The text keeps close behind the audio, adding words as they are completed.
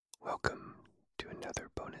Welcome to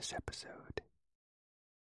another bonus episode.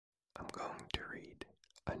 I'm going to read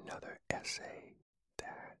another essay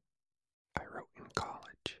that I wrote in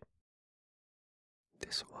college.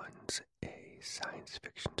 This one's a science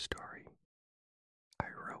fiction story I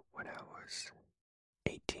wrote when I was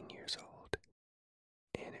 18 years old,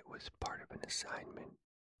 and it was part of an assignment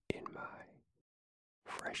in my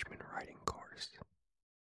freshman writing course.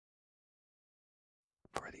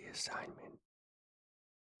 For the assignment,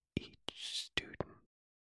 each student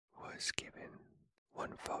was given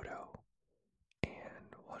one photo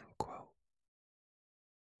and one quote,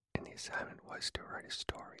 and the assignment was to write a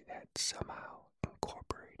story that somehow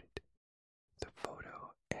incorporated the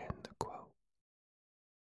photo and the quote.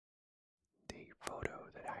 The photo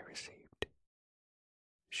that I received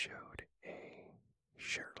showed a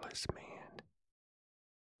shirtless man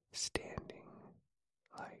standing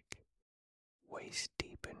like waist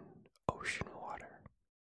deep in ocean water,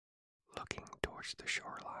 looking towards the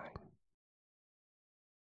shoreline.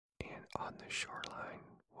 And on the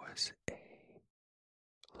shoreline was a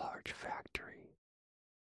large factory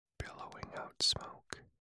billowing out smoke.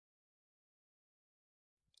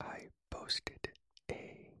 I posted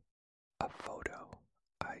a photo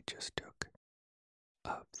I just took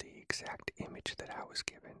of the exact image that I was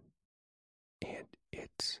given, and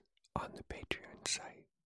it's on the Patreon site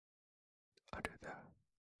under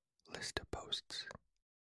the list of posts.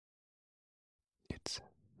 It's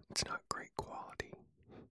not great quality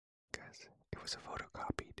because it was a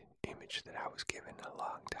photocopied image that I was given a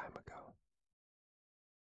long time ago.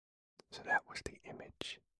 So that was the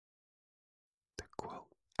image. The quote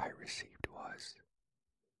I received was,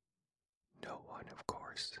 "No one, of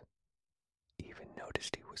course, even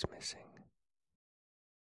noticed he was missing."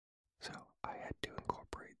 So I had to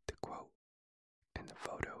incorporate the quote and the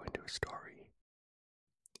photo into a story,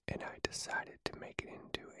 and I decided to make it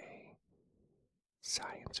into a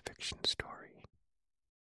science fiction story.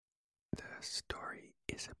 The story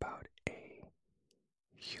is about a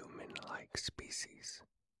human-like species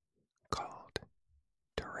called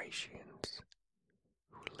Terratians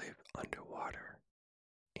who live underwater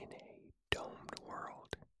in a domed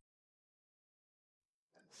world.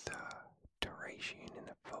 The Terratian in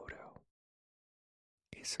the photo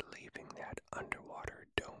is leaving that underwater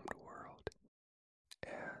domed world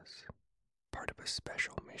as part of a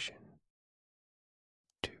special mission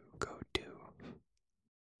to go do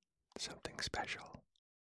something special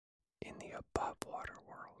in the above water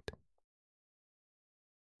world.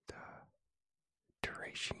 The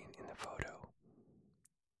Terratian in the photo,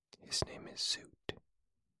 his name is Suit,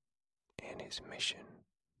 and his mission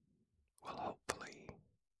will hopefully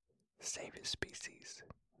save his species.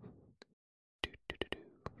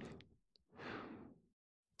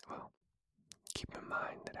 Well, keep in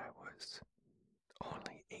mind that I was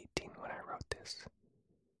only 18 when I wrote this,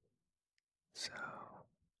 so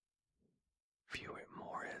view it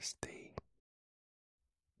more as the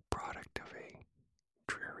product of a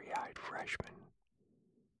dreary-eyed freshman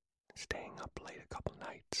staying up late a couple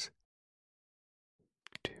nights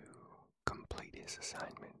to complete his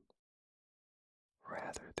assignment,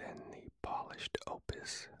 rather than the polished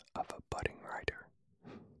opus of a budding writer.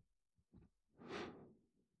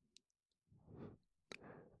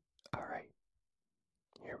 Alright,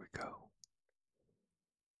 here we go.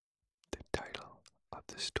 The title of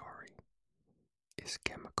the story is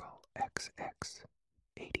Chemical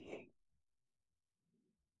XX-88.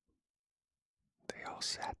 They all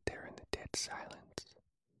sat there in the dead silence,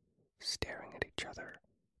 staring at each other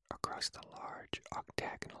across the large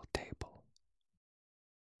octagonal table.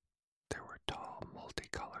 There were tall,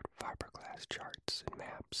 multicolored fiberglass charts and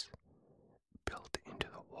maps built into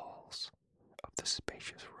the walls of the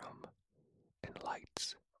spacious room, and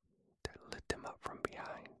lights that lit them up from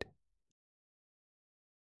behind.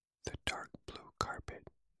 The dark blue carpet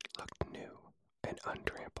looked new and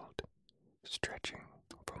untrampled, stretching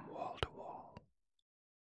from wall to wall.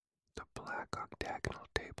 The black octagonal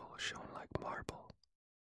table shone like marble.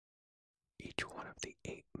 Each one of the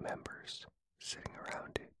 8 members sitting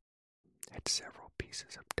around it had several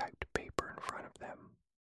pieces of typed paper in front of them.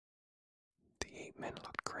 The 8 men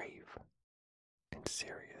looked grave and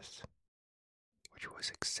serious, which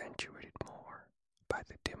was accentuated more by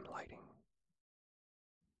the dim lighting.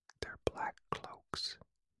 Their black cloaks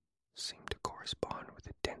seemed to correspond with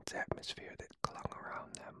the dense atmosphere that clung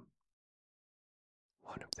around them.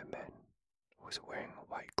 One of the men was wearing a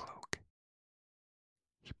white cloak.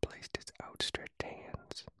 He placed his outstretched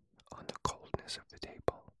hands on the coldness of the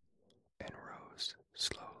table and rose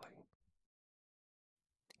slowly.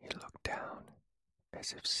 He looked down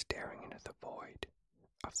as if staring into the void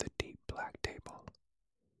of the deep black table,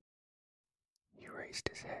 raised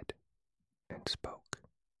his head and spoke.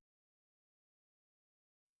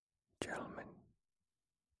 Gentlemen,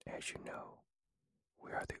 as you know,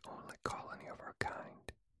 we are the only colony of our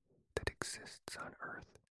kind that exists on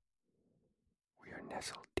Earth. We are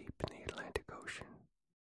nestled deep in the Atlantic Ocean.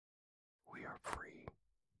 We are free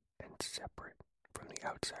and separate from the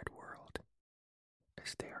outside world,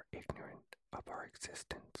 as they are ignorant of our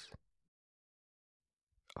existence.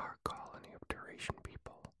 Our colony of Duration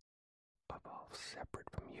people evolves separate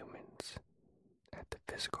from humans at the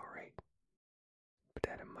physical rate, but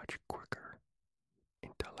at a much quicker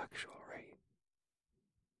intellectual rate.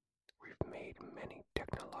 We've made many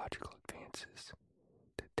technological advances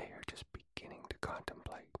that they are just beginning to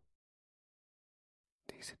contemplate.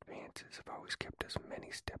 These advances have always kept us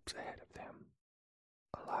many steps ahead of them,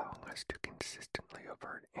 allowing us to consistently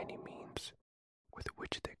avert any means with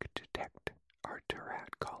which they could detect our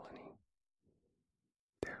Terrat colony.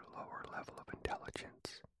 Their lower level of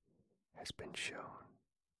intelligence has been shown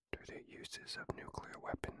through their uses of nuclear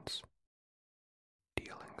weapons,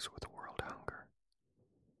 dealings with world hunger,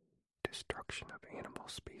 destruction of animal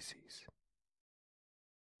species,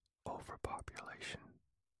 overpopulation,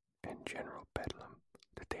 and general bedlam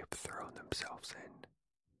that they've thrown themselves in.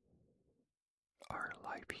 Our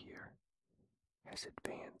life here has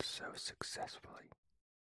advanced so successfully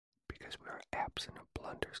because we are absent of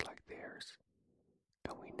blunders like theirs,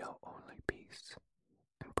 and we know only peace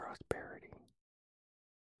and prosperity.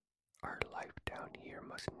 Our life down here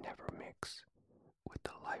must never mix with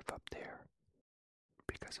the life up there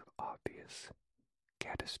because of obvious,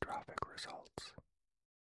 catastrophic results.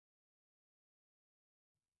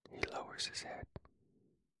 He lowers his head,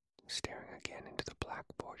 staring again into the black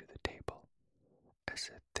void of the table as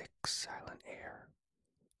a thick, silent air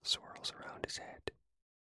swirls around his head.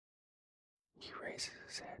 He raises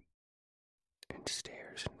his head and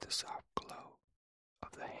stares into the soft glow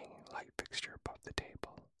of the hanging light fixture above the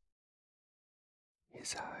table.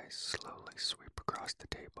 His eyes slowly sweep across the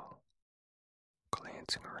table,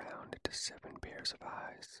 glancing around into 7 pairs of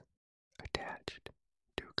eyes attached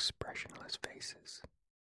to expressionless faces.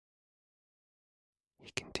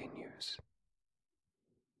 He continues,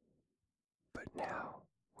 "But now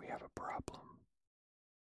we have a problem.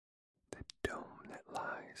 The dome that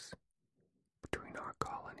lies between our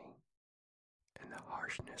colony and the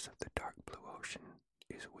harshness of the dark blue ocean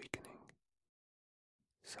is weakening.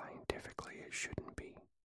 Scientifically, it shouldn't be,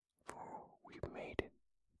 for we've made it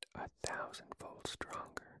 1,000-fold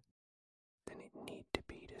stronger than it need to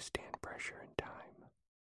be to stand pressure and time.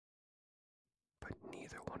 But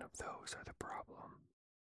neither one of those are the problem.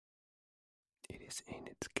 It is in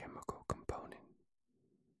its chemical component.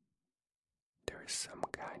 There is some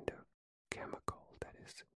kind of chemical that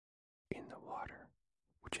is in the water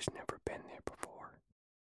which has never been there before,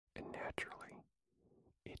 and naturally,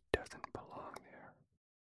 it doesn't belong there.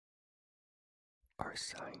 Our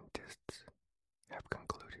scientists have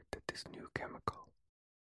concluded that this new chemical,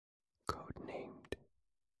 code-named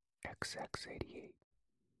XX-88,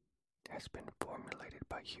 has been formulated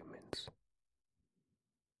by humans.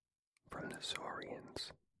 From the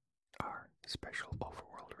Saurians, our special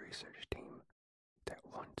overworld research team that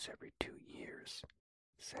once every 2 years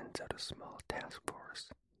sends out a small task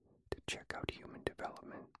force to check out human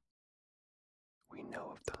development. We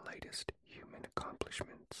know of the latest human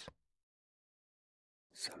accomplishments.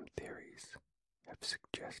 Some theories have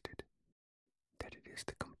suggested that it is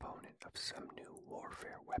the component of some new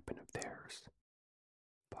warfare weapon of theirs,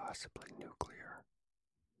 possibly nuclear.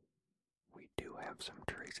 We do have some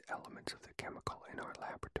trace elements of the chemical in our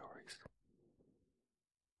laboratories.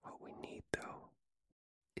 What we need, though,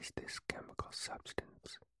 is this chemical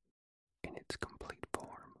substance in its complete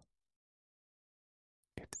form.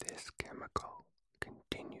 If this chemical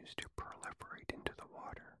continues to proliferate into the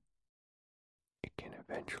water, it can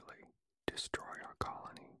eventually destroy our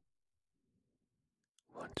colony.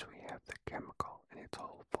 Once we have the chemical in its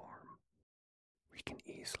whole form, we can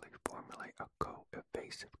easily formulate a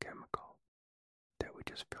co-evasive chemical that would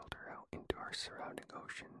just filter out into our surrounding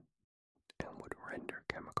ocean and would render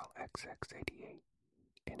chemical XX-88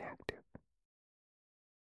 inactive.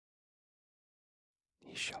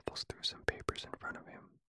 He shuffles through some papers in front of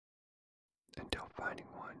him until finding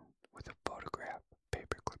one with a photograph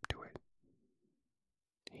paperclip to it.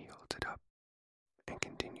 He holds it up and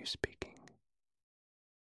continues speaking.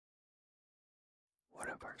 One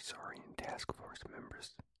of our Saurian task force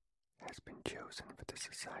members has been chosen for this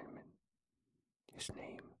assignment. His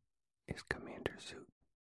name is Commander Zoot.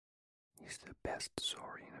 He's the best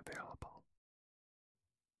Saurian available.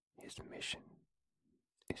 His mission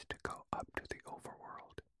is to go up to the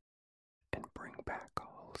overworld and bring back a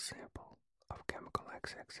whole sample of chemical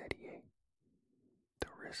XX-88. The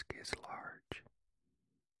risk is large,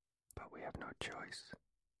 but we have no choice.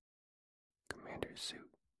 Commander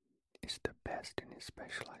Suit is the best in his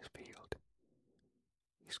specialized field.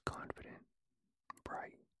 He's confident,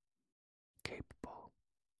 bright, capable,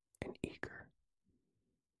 and eager.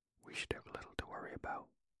 We should have little to worry about,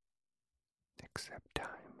 except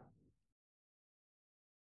time.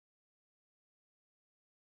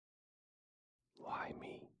 Why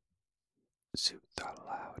me? Suit thought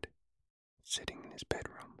aloud, sitting in his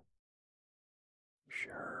bedroom.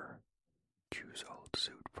 Sure, choose old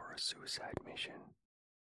Suit for a suicide mission.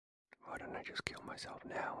 Why don't I just kill myself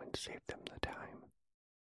now and save them the time?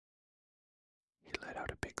 He let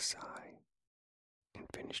out a big sigh and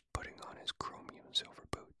finished putting on his chromium silver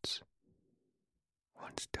boots.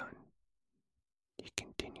 Once done, he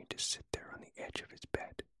continued to sit there on the edge of his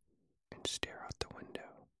bed and stare out the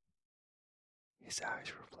window. His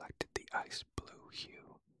eyes reflected the ice blue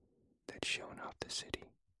hue that shone off the city.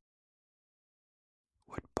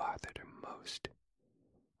 What bothered him most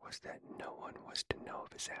was that no one was to know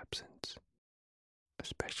of his absence,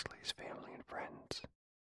 especially his family and friends.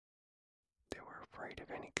 They were afraid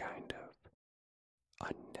of any kind of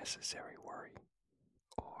unnecessary worry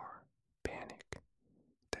or panic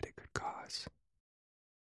that it could cause.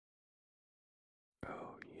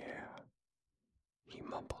 Oh yeah, he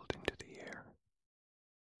mumbled into the air.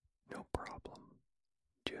 No problem.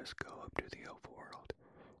 Just go up to the overworld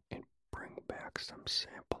and bring back some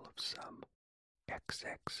sample of some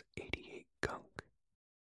XX-88 gunk.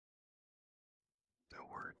 The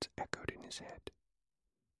words echoed in his head.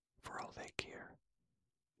 For all they care,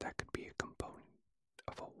 that could be a component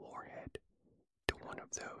of a warhead to one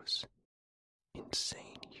of those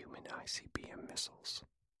insane human ICBM missiles.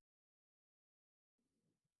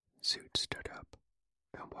 Suit stood up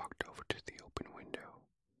and walked over to the open window,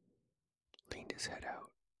 leaned his head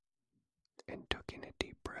out, and took in a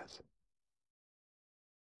deep breath.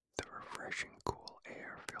 The refreshing, cool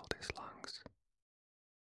air filled his lungs.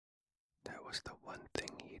 That was the one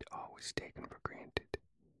thing he'd always taken for granted,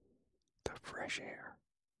 the fresh air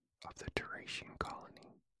of the Terratian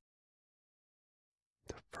colony.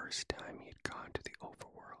 The first time he had gone to the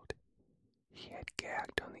overworld, he had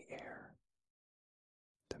gagged on the air.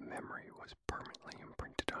 The memory was permanently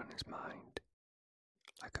imprinted on his mind,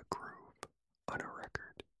 like a groove on a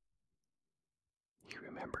record. He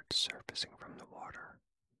remembered surfacing from the water,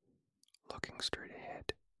 looking straight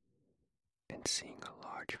ahead, and seeing a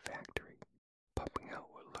large factory pumping out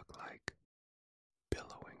what looked like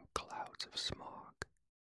billowing clouds of smog.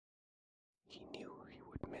 He knew he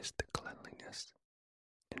would miss the cleanliness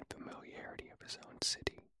and familiarity of his own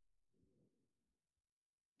city.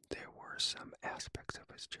 There were some aspects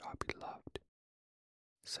of his job he loved,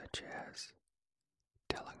 such as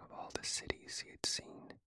telling of all the cities he had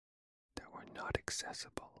seen that were not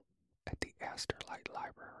accessible at the Asterlight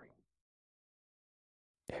Library.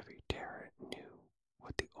 Every Terran knew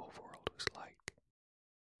what the overworld was like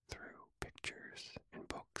through pictures and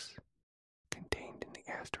books contained in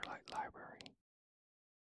the Asterlight Library,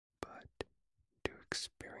 but to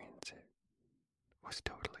experience it was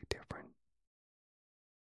totally different.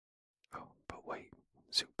 Oh, but wait,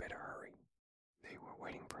 Suit better hurry. They were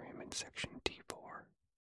waiting for him in Section T4.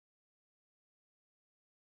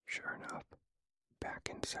 Sure enough, back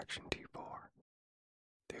in Section T4,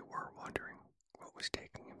 they were wondering what was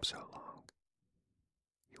taking him so long.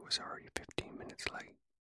 He was already 15 minutes late.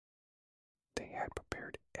 They had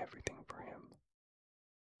prepared everything for him.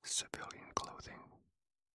 Civilian clothing,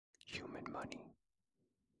 human money,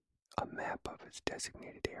 a map of his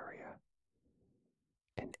designated area,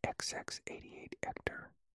 an XX-88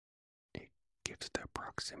 Hector. It gives the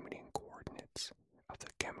proximity and coordinates of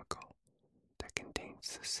the chemical that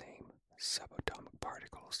contains the same subatomic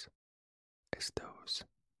particles as those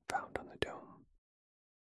found on the dome,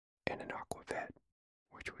 and an aquavette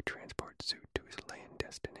which would transport Suit to his land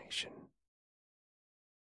destination.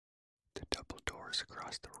 The double doors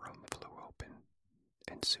across the room flew open,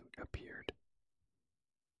 and Suit appeared.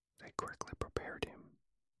 They quickly prepared him.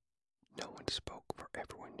 No one spoke, for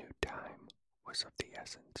everyone knew time was of the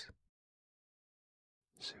essence.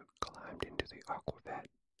 Suit climbed into the aquavette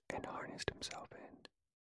and harnessed himself in.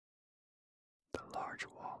 The large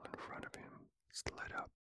wall in front of him slid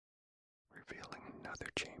up, revealing another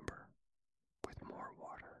chamber with more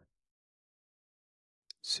water.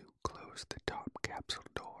 Suit closed the top capsule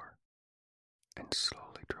door and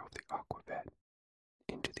slowly drove the aquavette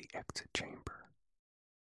into the exit chamber.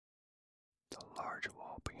 The large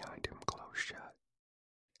wall behind him closed shut,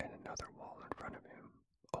 and another wall in front of him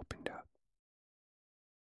opened up.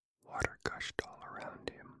 Water gushed all around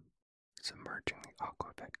him, submerging the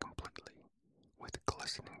aquavit completely with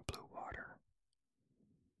glistening blue water.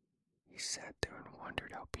 He sat there and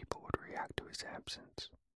wondered how people would react to his absence.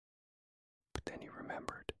 But then he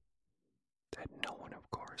remembered that no one, of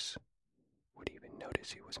course, would even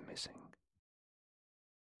notice he was missing.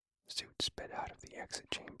 Suit sped out of the exit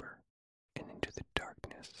chamber and into the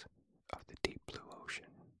darkness of the deep blue ocean.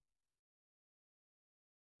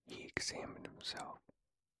 He examined himself.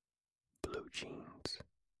 Blue jeans,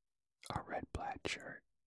 a red plaid shirt,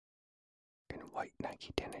 and white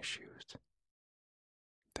Nike tennis shoes.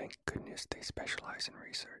 Thank goodness they specialize in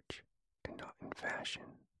research and not in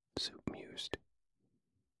fashion, Suit mused.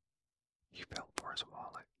 He felt for his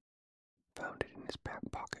wallet, found it in his back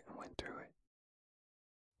pocket and went through it.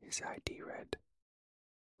 His ID read,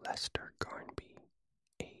 Lester Garnby,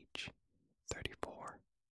 age 34.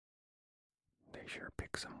 They sure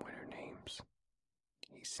pick some winner names.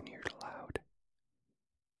 He sneered aloud.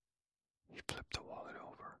 He flipped the wallet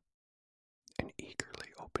over and eagerly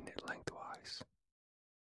opened it lengthwise.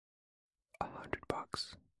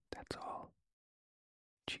 $100, that's all.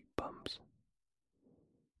 Cheap bums.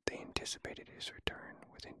 They anticipated his return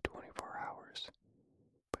within 24 hours,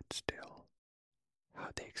 but still,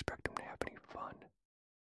 how'd they expect him to have any fun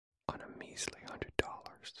on a measly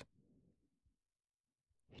 $100?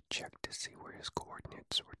 He checked to see where his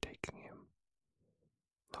coordinates were taking him.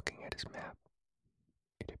 Looking at his map,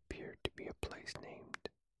 it appeared to be a place named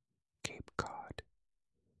Cape Cod.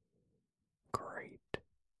 Great.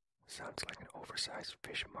 Sounds like an oversized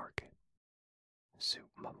fish market. Suit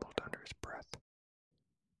mumbled under his breath.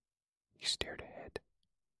 He stared ahead,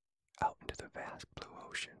 out into the vast blue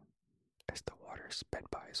ocean, as the water sped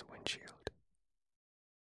by his windshield.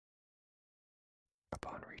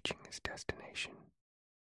 Upon reaching his destination,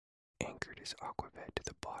 anchored his aquavit to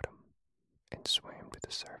the bottom and swam to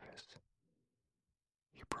the surface.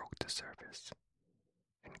 He broke the surface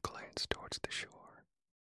and glanced towards the shore.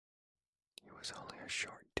 He was only a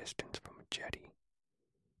short distance from a jetty.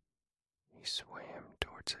 He swam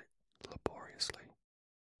towards it laboriously,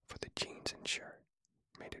 for the jeans and shirt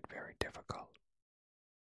made it very difficult.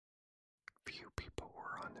 Few people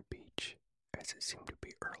were on the beach, as it seemed to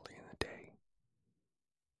be early in the day.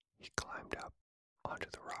 He climbed up onto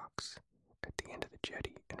the rocks at the end of the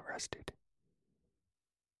jetty and rested.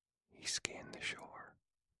 He scanned the shore.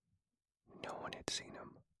 No one had seen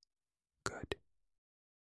him. Good.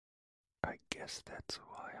 I guess that's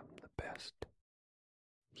why I'm the best,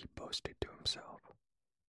 he boasted to himself.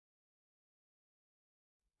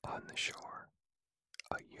 On the shore,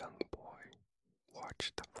 a young boy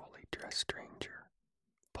watched the fully dressed stranger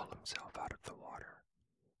pull himself out of the water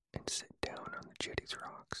and sit down on the jetty's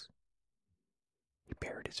rocks. He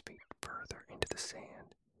buried his feet further into the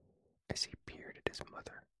sand as he peered at his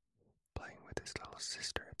mother, playing with his little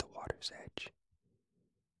sister at the water's edge.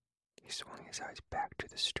 He swung his eyes back to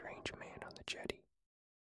the strange man on the jetty.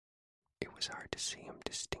 It was hard to see him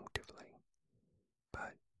distinctively,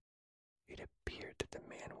 but it appeared that the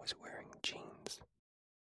man was wearing jeans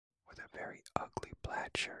with a very ugly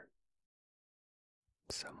plaid shirt.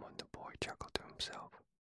 Someone, the boy chuckled to himself,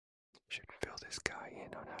 should fill this guy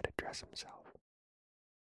in on how to dress himself.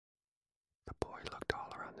 The boy looked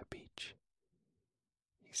all around the beach.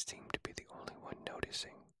 He seemed to be the only one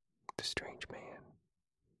noticing the strange man.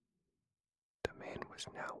 The man was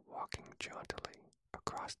now walking jauntily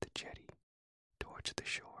across the jetty towards the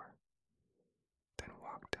shore, then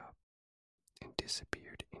walked up and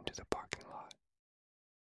disappeared into the parking lot.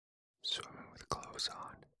 Swimming with clothes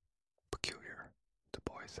on. Peculiar, the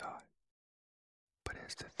boy thought. But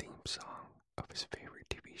as the theme song of his favorite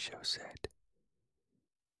TV show said,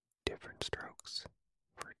 different strokes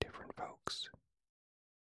for different folks.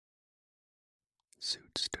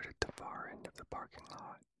 Suit stood at the far end of the parking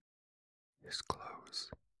lot, his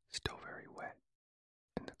clothes still very wet,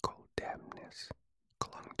 and the cold dampness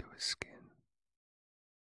clung to his skin.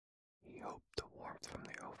 He hoped the warmth from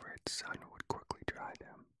the overhead sun would quickly dry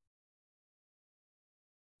them.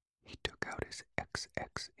 He took out his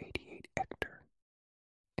XX-88 Hector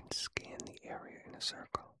and scanned the area in a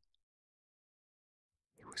circle.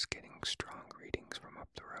 He was getting strong readings from up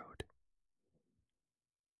the road.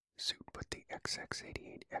 Suit put the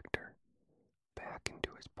XX-88 Hector back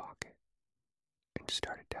into his pocket and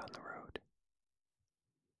started down the road.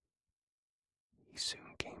 He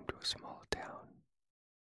soon came to a small town.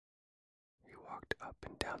 He walked up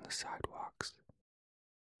and down the sidewalks,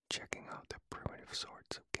 checking out the primitive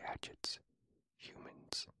sorts of gadgets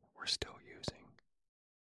humans were still using.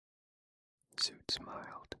 Suit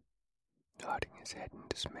smiled, nodding his head in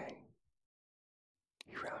dismay.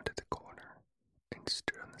 He rounded the corner and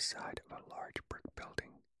stood on the side of a large brick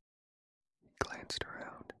building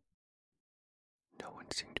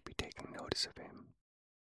notice of him.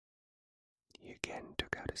 He again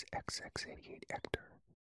took out his XX-88 Hector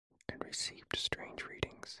and received strange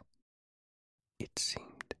readings. It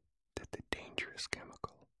seemed that the dangerous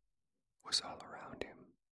chemical was all around him.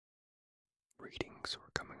 Readings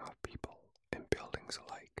were coming off people and buildings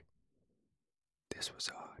alike. This was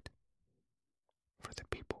odd, for the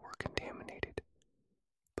people were contaminated,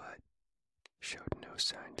 but showed no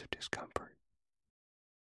signs of discomfort.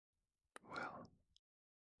 Well,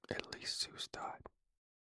 at least Zeus thought,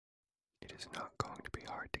 it is not going to be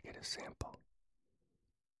hard to get a sample,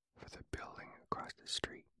 for the building across the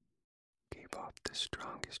street gave off the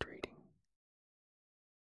strongest reading.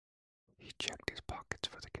 He checked his pockets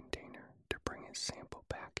for the container to bring his sample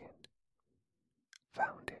back in,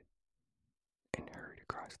 found it, and hurried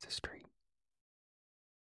across the street.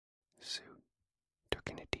 Suit took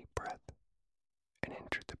in a deep breath and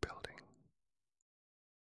entered the building.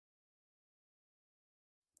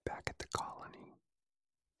 Back at the colony,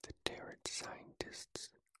 the Terran scientists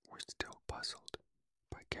were still puzzled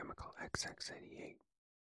by chemical XX-88.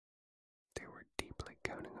 They were deeply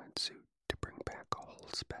counting on Suit to bring back a whole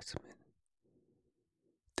specimen.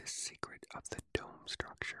 The secret of the dome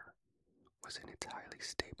structure was in its highly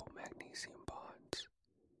stable magnesium bonds.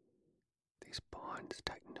 These bonds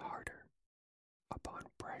tightened harder upon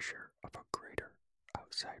pressure of a greater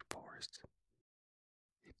outside force.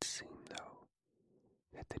 It seemed, though,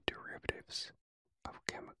 that the derivatives of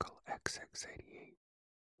chemical XX-88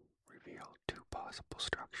 revealed two possible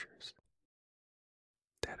structures,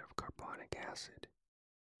 that of carbonic acid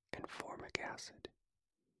and formic acid.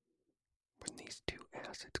 When these two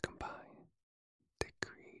acids combine, they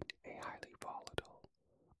create a highly volatile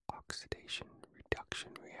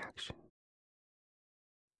oxidation-reduction reaction.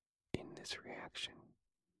 In this reaction,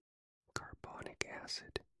 carbonic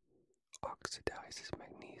acid oxidizes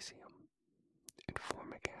magnesium and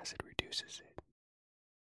formic acid reduces it,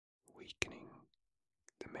 weakening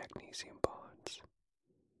the magnesium bonds.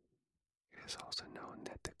 It is also known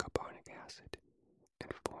that the carbonic acid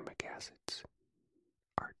and formic acids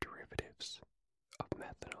are derivatives of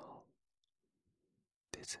methanol.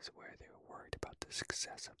 This is where they were worried about the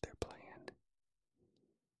success of their plan.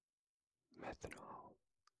 Methanol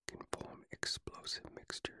can form explosive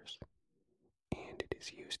mixtures, and it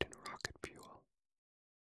is used in rocket fuel.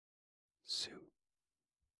 Suit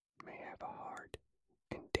may have a hard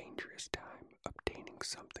and dangerous time obtaining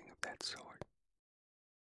something of that sort.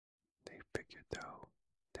 They figured, though,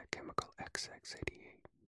 that chemical XX-88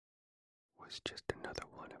 was just another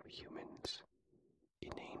one of humans'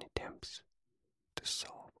 inane attempts to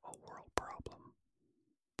solve a world problem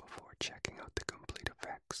before checking out the complete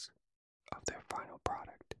effects of their final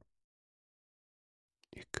product.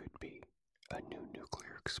 It could be a new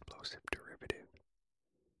nuclear explosive derivative,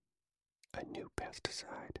 a new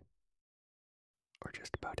pesticide, or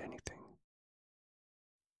just about anything.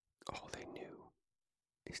 All they knew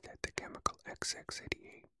is that the chemical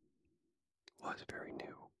XX-88 was very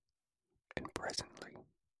new and presently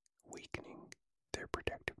weakening their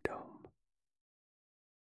protective dome.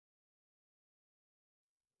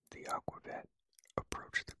 The Aquavet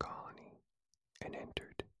approached the colony and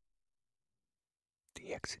entered.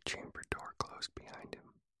 The exit chamber door closed behind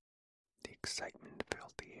him. The excitement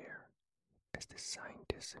filled the air as the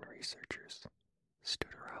scientists and researchers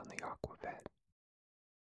stood around the Aquavet.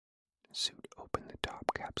 Suit opened the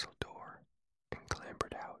top capsule door and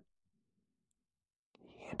clambered out.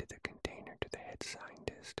 He handed the container to the head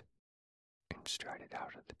scientist and strided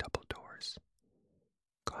out of the double doors,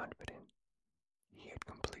 confident he had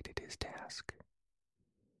completed his task.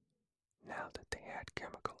 Now that they had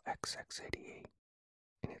chemical XX-88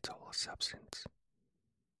 in its whole substance,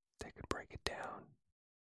 they could break it down,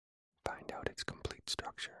 find out its complete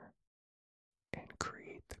structure, and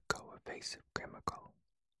create the co-evasive chemical.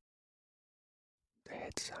 The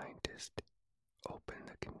head scientist opened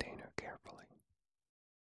the container carefully.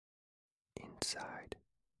 Inside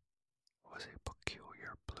was a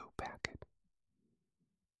peculiar blue packet.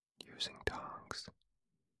 Using tongs,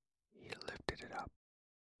 he lifted it up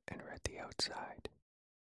and read the outside.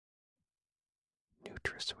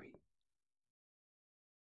 NutraSweet.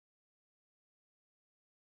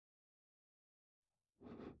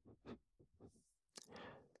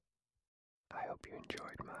 I hope you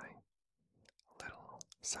enjoyed my little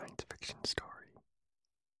science fiction story,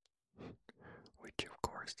 which of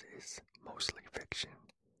course is mostly fiction,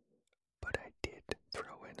 but I did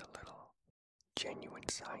throw in a little genuine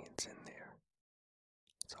science in there.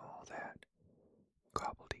 It's all that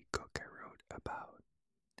gobbledygook I wrote about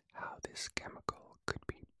how this chemical could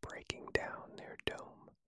be breaking down their dome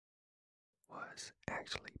was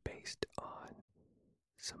actually based on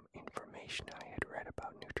some information information I had read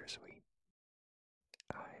about NutraSweet.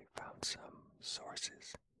 I found some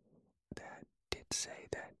sources that did say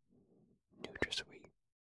that NutraSweet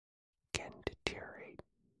can deteriorate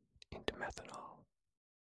into methanol,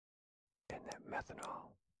 and that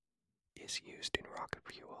methanol is used in rocket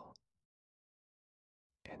fuel,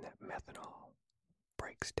 and that methanol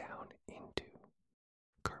breaks down into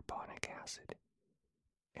carbonic acid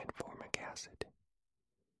and formic acid,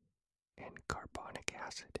 and carbonic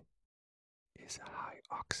acid is a high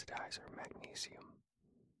oxidizer of magnesium,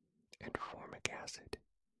 and formic acid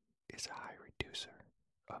is a high reducer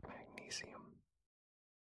of magnesium.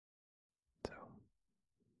 So,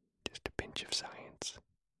 just a pinch of science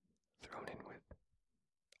thrown in with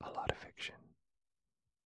a lot of fiction.